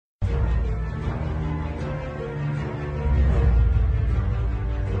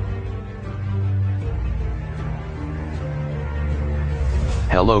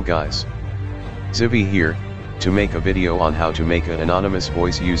Hello guys. XIVY here, to make a video on how to make an anonymous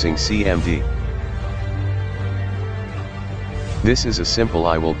voice using CMD. This is a simple.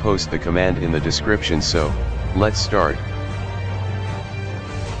 I will post the command in the description, so, let's start.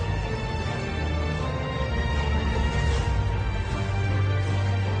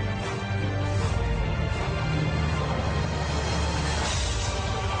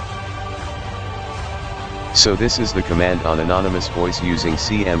 So this is the command on anonymous voice using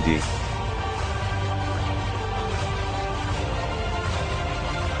CMD.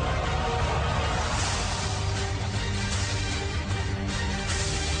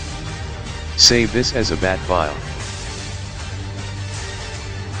 Save this as a bat file.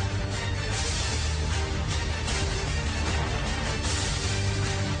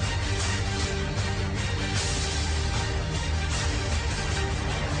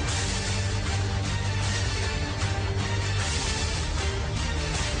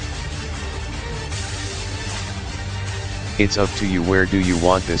 It's up to you, where do you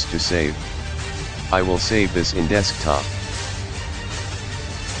want this to save. I will save this in desktop.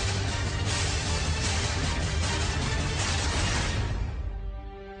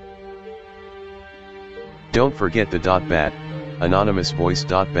 Don't forget the .bat, anonymous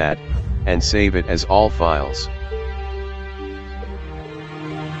voice.bat, and save it as all files.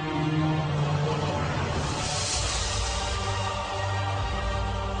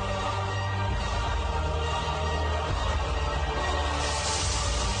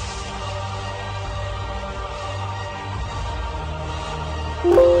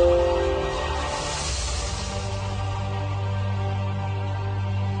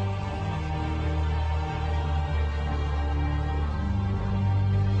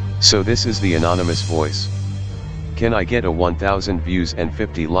 So this is the anonymous voice. Can I get a 1000 views and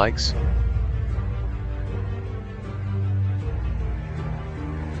 50 likes?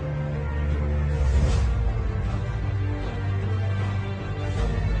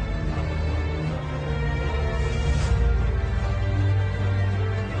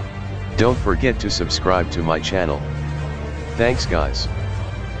 Don't forget to subscribe to my channel. Thanks guys.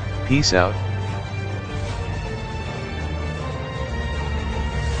 Peace out.